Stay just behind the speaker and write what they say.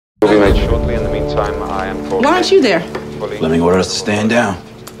Will be made shortly. In the meantime, I am called. Why aren't you there? Fleming ordered us to stand down.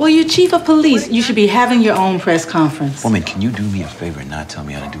 Well, you're chief of police. You should be having your own press conference. Woman, can you do me a favor and not tell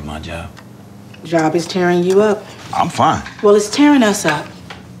me how to do my job? Job is tearing you up. I'm fine. Well, it's tearing us up.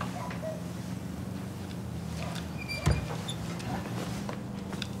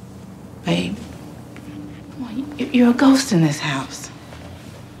 Babe, well, you're a ghost in this house.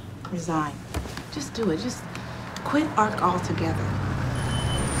 Resign. Just do it. Just quit ARC altogether.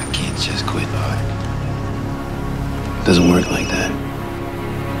 I can't just quit, Art. Doesn't work like that.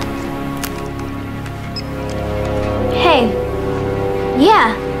 Hey.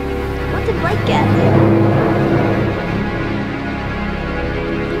 Yeah. What did Blake get?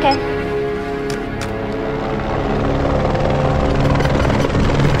 Okay.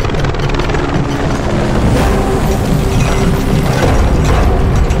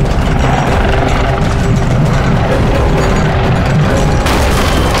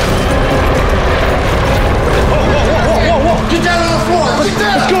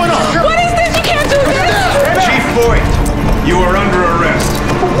 You are under arrest.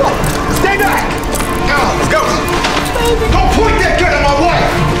 Stay back! Go! Don't point that gun at my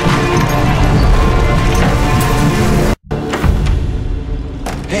wife!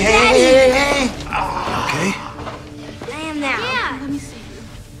 Hey! Okay? I am now. Yeah. Let me see.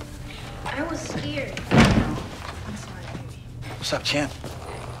 I was scared. I'm sorry, baby. What's up, champ?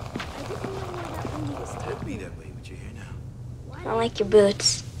 It'd be that way, but you're here now. I don't like your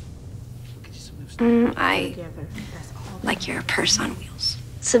boots. I like your purse on wheels.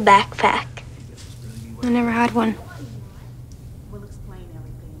 It's a backpack. I never had one. We'll explain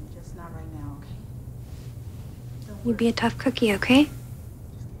everything, just not right now, okay? You be a tough cookie, okay? Just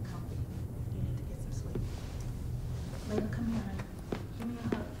get comfy. You need to get some sleep. Layla, come here, honey. Give me a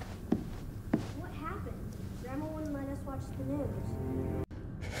hug. What happened? Grandma wouldn't let us watch the news.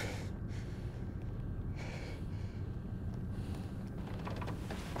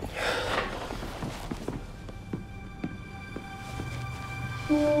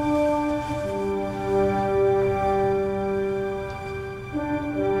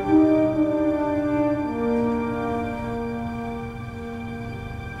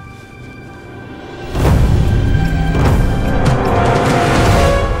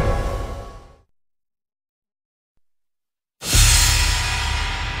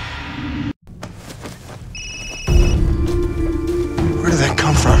 Where did that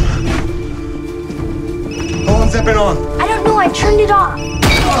come from? How long's that been on? I don't know, I turned it off.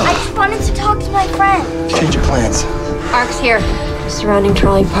 I just wanted to talk to my friend. Change your plans. ARC's here. Surrounding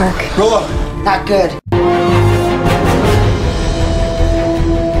trolley park. Roll up. Not good.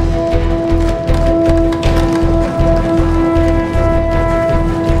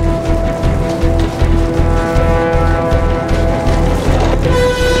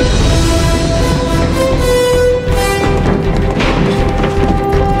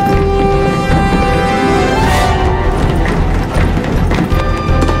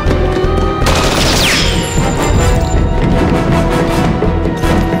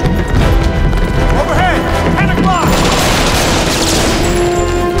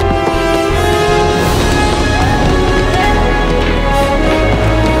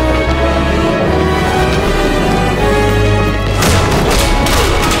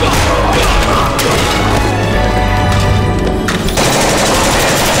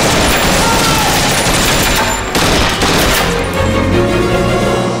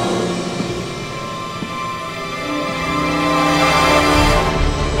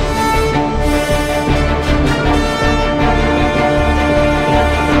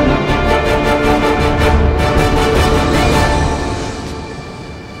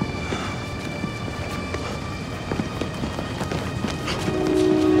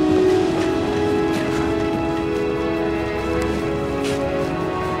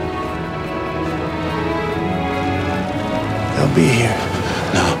 They'll be here.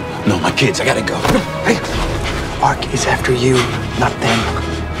 No, my kids, I gotta go. Hey! ARC is after you, not them.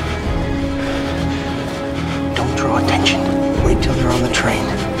 Don't draw attention. Wait till they're on the train.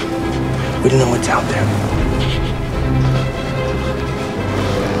 We don't know what's out there.